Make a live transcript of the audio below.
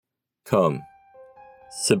Come,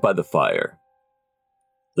 sit by the fire.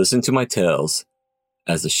 Listen to my tales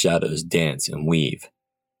as the shadows dance and weave,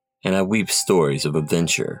 and I weave stories of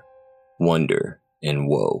adventure, wonder, and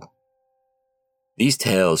woe. These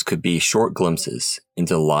tales could be short glimpses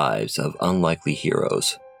into the lives of unlikely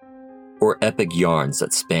heroes, or epic yarns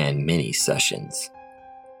that span many sessions.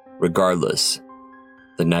 Regardless,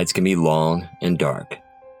 the nights can be long and dark,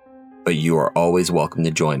 but you are always welcome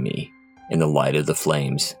to join me in the light of the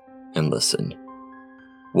flames and listen.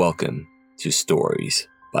 Welcome to Stories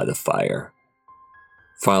by the Fire.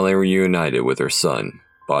 Finally reunited with her son,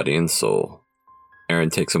 body and soul, Erin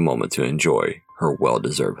takes a moment to enjoy her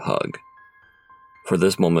well-deserved hug. For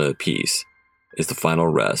this moment of peace is the final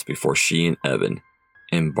rest before she and Evan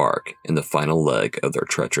embark in the final leg of their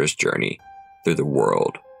treacherous journey through the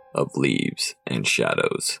world of Leaves and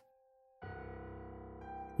Shadows.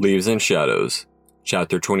 Leaves and Shadows,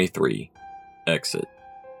 Chapter 23, Exit.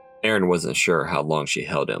 Erin wasn't sure how long she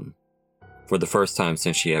held him. For the first time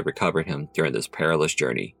since she had recovered him during this perilous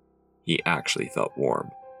journey, he actually felt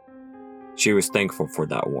warm. She was thankful for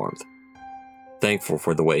that warmth, thankful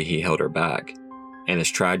for the way he held her back, and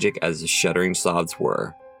as tragic as the shuddering sobs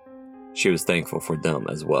were, she was thankful for them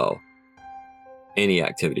as well. Any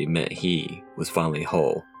activity meant he was finally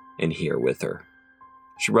whole and here with her.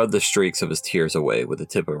 She rubbed the streaks of his tears away with the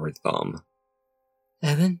tip of her thumb.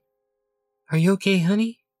 Evan, are you okay,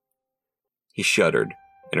 honey? He shuddered,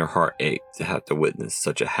 and her heart ached to have to witness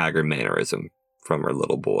such a haggard mannerism from her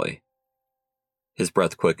little boy. His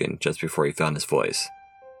breath quickened just before he found his voice.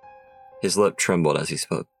 His lip trembled as he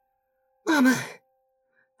spoke. Mama,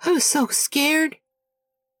 I was so scared.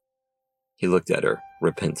 He looked at her,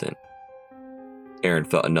 repentant. Erin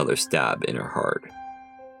felt another stab in her heart.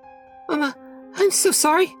 Mama, I'm so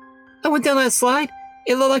sorry. I went down that slide.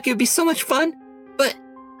 It looked like it would be so much fun. But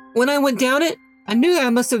when I went down it, I knew that I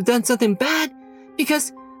must have done something bad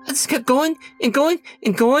because I just kept going and going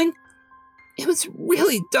and going. It was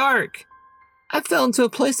really dark. I fell into a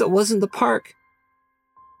place that wasn't the park.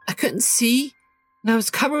 I couldn't see, and I was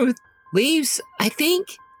covered with leaves, I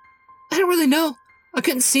think. I don't really know. I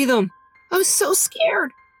couldn't see them. I was so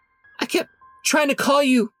scared. I kept trying to call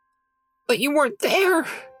you, but you weren't there.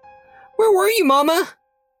 Where were you, Mama?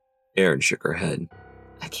 Erin shook her head.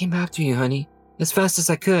 I came after you, honey, as fast as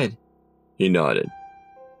I could. He nodded.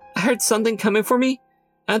 I heard something coming for me,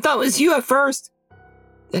 and I thought it was you at first.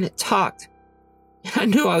 Then it talked, and I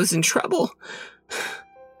knew I was in trouble.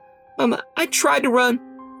 Mama, I tried to run,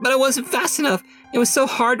 but I wasn't fast enough. It was so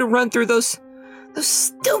hard to run through those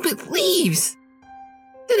stupid leaves.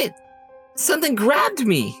 Then something grabbed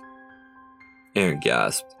me. Erin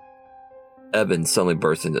gasped. Evan suddenly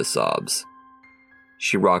burst into sobs.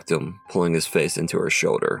 She rocked him, pulling his face into her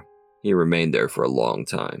shoulder. He remained there for a long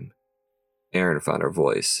time. Erin found her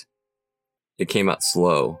voice. It came out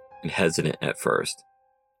slow and hesitant at first,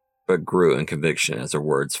 but grew in conviction as her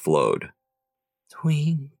words flowed.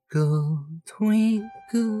 Twinkle,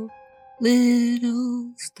 twinkle,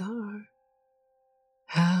 little star,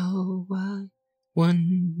 how I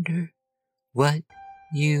wonder what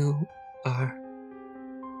you are.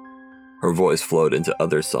 Her voice flowed into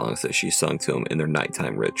other songs that she sung to him in their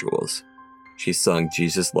nighttime rituals. She sung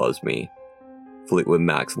Jesus Loves Me, Fleetwood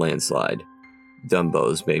Mac's Landslide,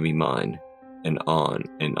 Dumbo's Baby Mine, and on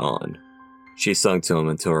and on. She sung to him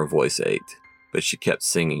until her voice ached, but she kept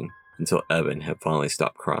singing until Evan had finally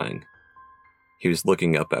stopped crying. He was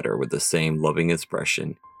looking up at her with the same loving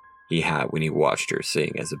expression he had when he watched her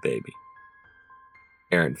sing as a baby.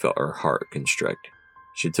 Erin felt her heart constrict.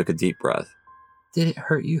 She took a deep breath. Did it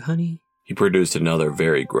hurt you, honey? He produced another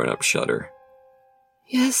very grown-up shudder.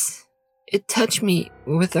 Yes, it touched me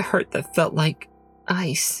with a hurt that felt like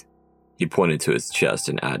ice. He pointed to his chest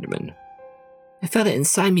and abdomen. I felt it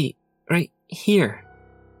inside me, right here.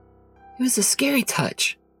 It was a scary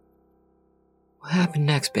touch. What happened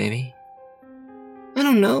next, baby? I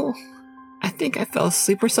don't know. I think I fell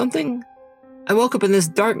asleep or something. I woke up in this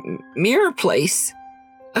dark mirror place.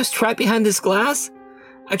 I was trapped behind this glass.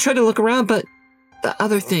 I tried to look around, but the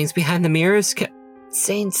other things behind the mirrors kept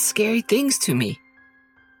saying scary things to me.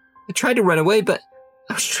 I tried to run away, but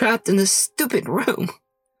I was trapped in this stupid room.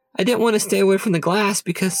 I didn't want to stay away from the glass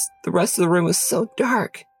because the rest of the room was so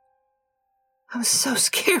dark. I was so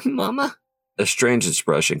scared, Mama. A strange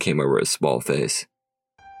expression came over his small face.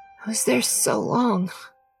 I was there so long.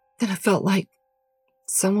 Then I felt like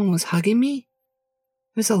someone was hugging me.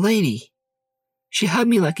 It was a lady. She hugged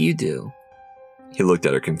me like you do. He looked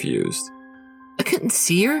at her confused. I couldn't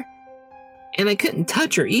see her, and I couldn't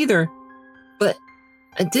touch her either, but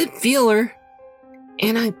I did feel her,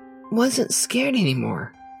 and I wasn't scared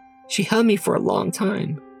anymore. She held me for a long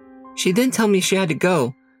time. She didn't tell me she had to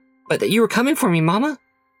go, but that you were coming for me, Mama.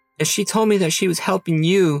 And she told me that she was helping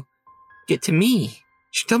you get to me.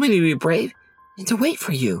 She told me to be brave and to wait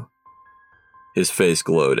for you. His face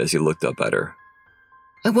glowed as he looked up at her.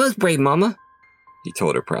 I was brave, Mama, he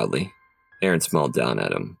told her proudly. Aaron smiled down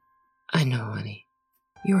at him. I know, honey.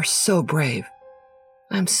 You are so brave.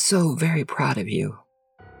 I'm so very proud of you.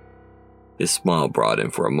 His smile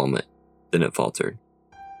broadened for a moment, then it faltered.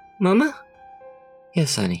 Mama?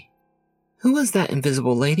 Yes, honey. Who was that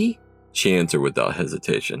invisible lady? She answered without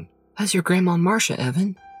hesitation. That's your Grandma Marcia,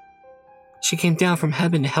 Evan. She came down from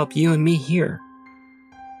heaven to help you and me here.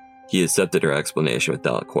 He accepted her explanation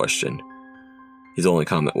without question. His only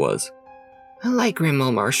comment was, I like Grandma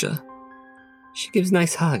Marcia. She gives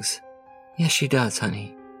nice hugs. Yes, she does,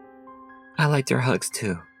 honey. I liked her hugs,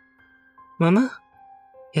 too. Mama?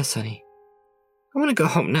 Yes, honey. I want to go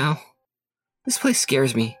home now. This place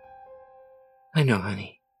scares me. I know,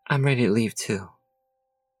 honey. I'm ready to leave, too.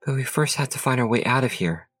 But we first have to find our way out of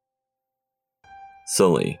here.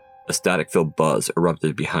 Suddenly, a static-filled buzz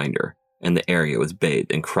erupted behind her, and the area was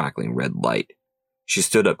bathed in crackling red light. She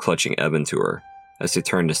stood up, clutching Evan to her, as he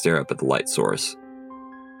turned to stare up at the light source.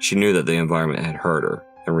 She knew that the environment had heard her,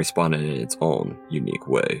 and responded in its own unique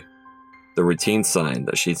way. The routine sign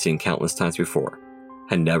that she'd seen countless times before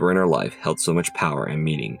had never in her life held so much power and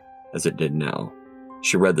meaning as it did now.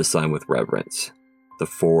 She read the sign with reverence. The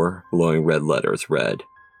 4 glowing red letters read,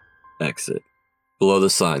 Exit. Below the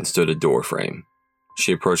sign stood a door frame.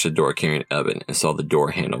 She approached the door carrying Evan and saw the door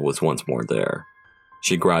handle was once more there.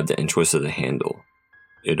 She grabbed it and twisted the handle.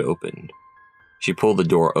 It opened. She pulled the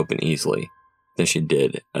door open easily. Then she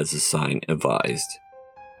did as the sign advised.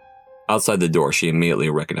 Outside the door, she immediately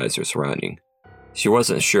recognized her surrounding. She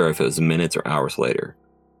wasn't sure if it was minutes or hours later.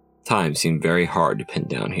 Time seemed very hard to pin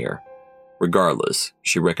down here. Regardless,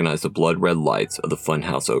 she recognized the blood-red lights of the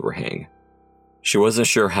funhouse overhang. She wasn't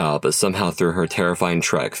sure how, but somehow through her terrifying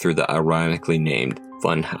trek through the ironically named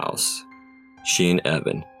funhouse, she and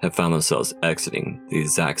Evan had found themselves exiting the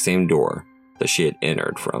exact same door that she had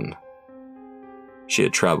entered from. She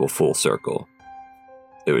had traveled full circle.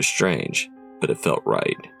 It was strange, but it felt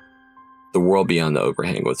right. The world beyond the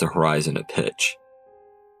overhang was a horizon of pitch.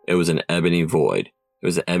 It was an ebony void. It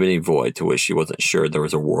was an ebony void to which she wasn't sure there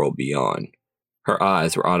was a world beyond. Her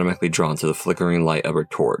eyes were automatically drawn to the flickering light of her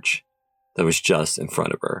torch that was just in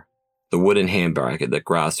front of her. The wooden hand bracket that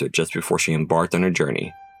grasped her just before she embarked on her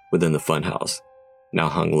journey within the funhouse now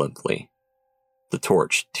hung limply. The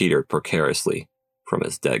torch teetered precariously from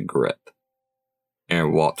its dead grip.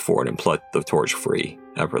 Aaron walked forward and plucked the torch free,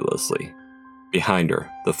 effortlessly. Behind her,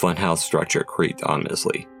 the funhouse structure creaked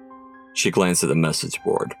ominously. She glanced at the message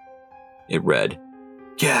board. It read,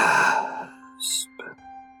 Gasp.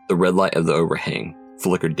 The red light of the overhang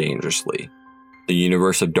flickered dangerously. The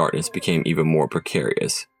universe of darkness became even more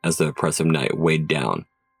precarious as the oppressive night weighed down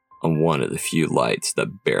on one of the few lights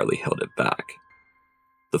that barely held it back.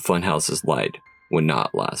 The funhouse's light would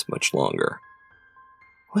not last much longer.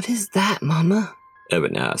 What is that, Mama?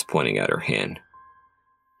 Evan asked, pointing at her hand.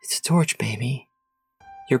 It's a torch, baby.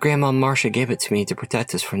 Your Grandma Marcia gave it to me to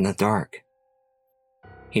protect us from the dark.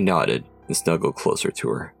 He nodded and snuggled closer to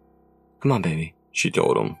her. Come on, baby, she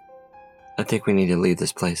told him. I think we need to leave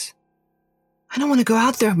this place. I don't want to go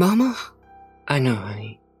out there, Mama. I know,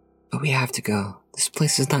 honey, but we have to go. This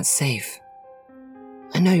place is not safe.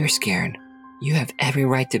 I know you're scared. You have every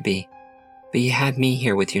right to be, but you have me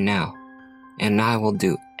here with you now, and I will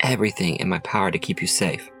do everything in my power to keep you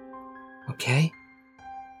safe. Okay?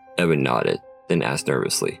 Evan nodded, then asked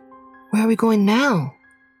nervously, Where are we going now?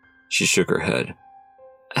 She shook her head.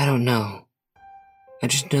 I don't know. I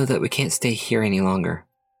just know that we can't stay here any longer.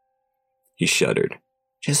 He shuddered.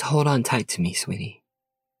 Just hold on tight to me, sweetie.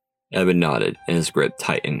 Evan nodded, and his grip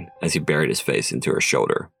tightened as he buried his face into her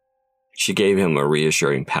shoulder. She gave him a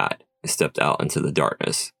reassuring pat and stepped out into the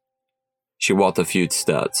darkness. She walked a few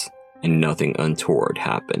steps, and nothing untoward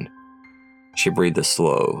happened. She breathed a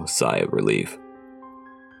slow sigh of relief.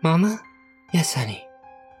 Mama? Yes, honey.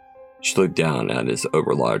 She looked down at his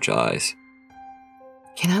overlarge eyes.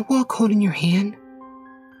 Can I walk holding your hand?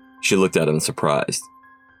 She looked at him surprised.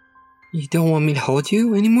 You don't want me to hold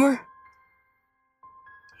you anymore?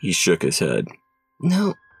 He shook his head.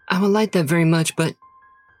 No, I would like that very much, but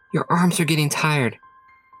your arms are getting tired.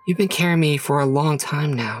 You've been carrying me for a long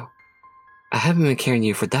time now. I haven't been carrying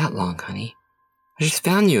you for that long, honey. I just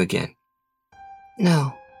found you again.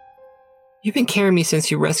 No. You've been carrying me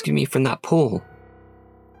since you rescued me from that pool.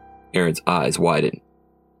 Aaron's eyes widened.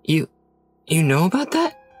 You know about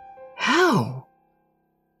that? How?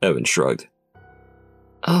 Evan shrugged.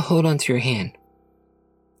 I'll hold on to your hand.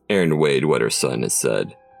 Aaron weighed what her son had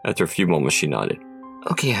said, After a few moments, she nodded.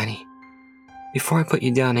 Okay, honey. Before I put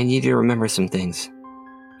you down, I need you to remember some things.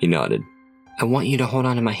 He nodded. I want you to hold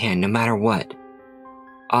on to my hand no matter what.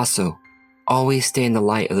 Also, always stay in the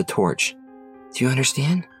light of the torch. Do you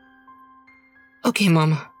understand? Okay,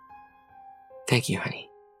 Mama. Thank you, honey.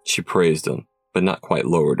 She praised him, but not quite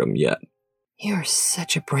lowered him yet. You're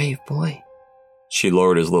such a brave boy. She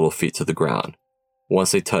lowered his little feet to the ground.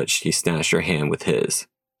 Once they touched, he snatched her hand with his.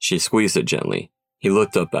 She squeezed it gently. He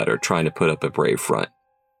looked up at her, trying to put up a brave front.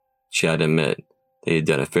 She had to admit that he had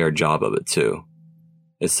done a fair job of it too,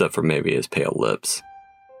 except for maybe his pale lips.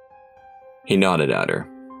 He nodded at her.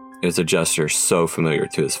 It was a gesture so familiar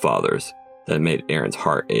to his father's that it made Erin's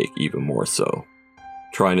heart ache even more so.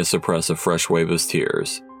 Trying to suppress a fresh wave of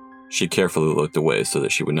tears, she carefully looked away so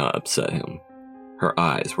that she would not upset him. Her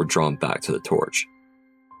eyes were drawn back to the torch.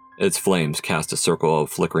 Its flames cast a circle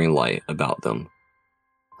of flickering light about them.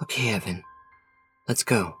 Okay, Evan. Let's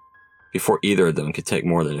go. Before either of them could take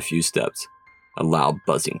more than a few steps, a loud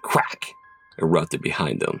buzzing crack erupted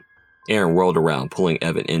behind them. Erin whirled around, pulling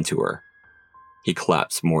Evan into her. He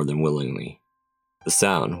collapsed more than willingly. The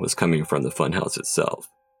sound was coming from the funhouse itself,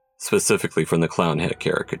 specifically from the clown head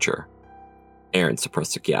caricature. Erin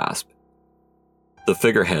suppressed a gasp. The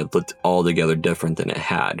figurehead looked altogether different than it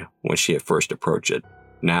had when she had first approached it.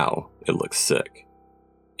 Now, it looked sick.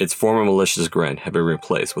 Its former malicious grin had been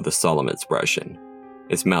replaced with a solemn expression.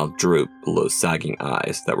 Its mouth drooped below sagging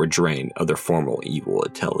eyes that were drained of their former evil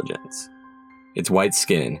intelligence. Its white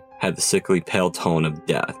skin had the sickly pale tone of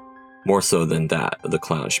death, more so than that of the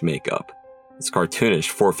clownish makeup. Its cartoonish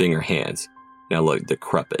four-finger hands now looked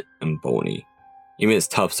decrepit and bony. Even its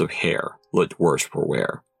tufts of hair looked worse for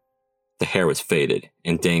wear. The hair was faded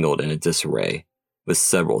and dangled in a disarray, with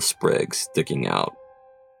several sprigs sticking out.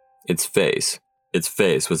 Its face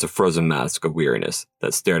was a frozen mask of weariness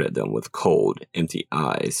that stared at them with cold, empty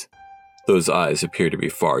eyes. Those eyes appeared to be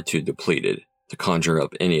far too depleted to conjure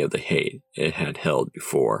up any of the hate it had held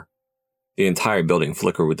before. The entire building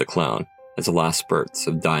flickered with the clown as the last spurts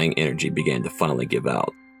of dying energy began to finally give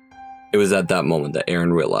out. It was at that moment that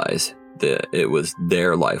Erin realized that it was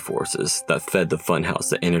their life forces that fed the funhouse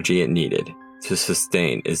the energy it needed to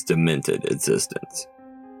sustain its demented existence.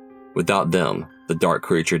 Without them, the dark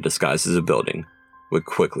creature disguised as a building would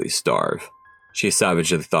quickly starve. She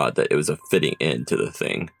savagely thought that it was a fitting end to the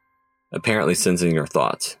thing. Apparently sensing her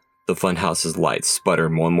thoughts, the funhouse's lights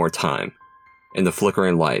sputtered one more time. In the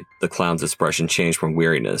flickering light, the clown's expression changed from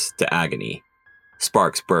weariness to agony.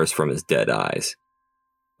 Sparks burst from his dead eyes.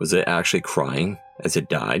 Was it actually crying as it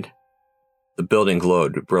died? The building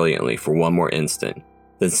glowed brilliantly for one more instant,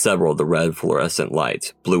 then several of the red fluorescent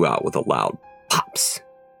lights blew out with a loud pops.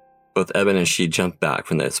 Both Evan and she jumped back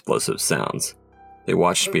from the explosive sounds. They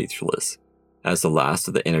watched speechless as the last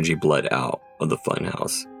of the energy bled out of the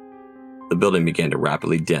funhouse. The building began to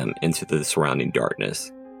rapidly dim into the surrounding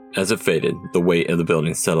darkness. As it faded, the weight of the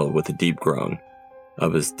building settled with a deep groan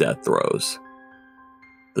of his death throes.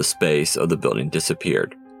 The space of the building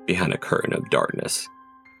disappeared behind a curtain of darkness.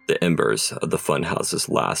 The embers of the funhouse's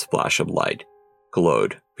last flash of light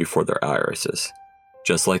glowed before their irises.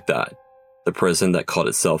 Just like that, the prison that called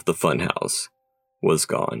itself the funhouse was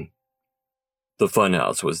gone. The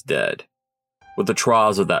funhouse was dead. With the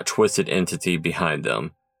trials of that twisted entity behind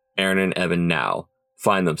them, Erin and Evan now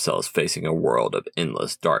find themselves facing a world of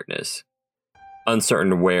endless darkness.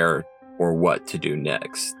 Uncertain where or what to do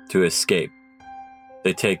next to escape,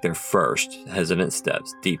 they take their first hesitant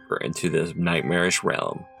steps deeper into this nightmarish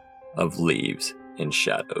realm of leaves and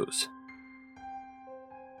shadows.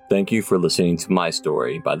 Thank you for listening to my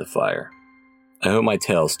story by the fire. I hope my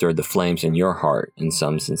tale stirred the flames in your heart in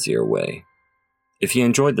some sincere way. If you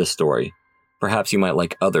enjoyed this story, perhaps you might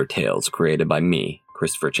like other tales created by me,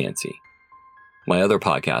 Christopher Chansey. My other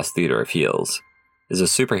podcast, Theater of Heels, is a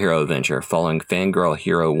superhero adventure following fangirl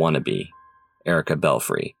hero wannabe, Erica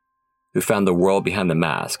Belfry, who found the world behind the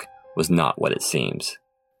mask was not what it seems.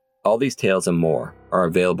 All these tales and more are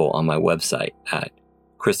available on my website at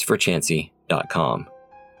ChristopherChansey.com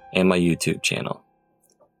and my YouTube channel.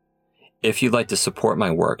 If you'd like to support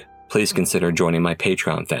my work, please consider joining my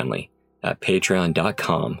Patreon family at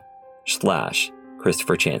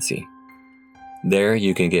patreon.com/ChristopherChansey. There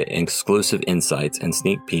you can get exclusive insights and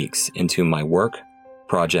sneak peeks into my work,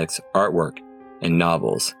 projects, artwork, and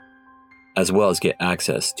novels, as well as get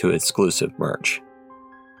access to exclusive merch.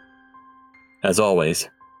 As always,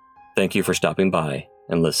 thank you for stopping by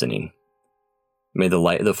and listening. May the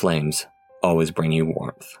light of the flames always bring you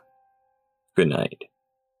warmth. Good night.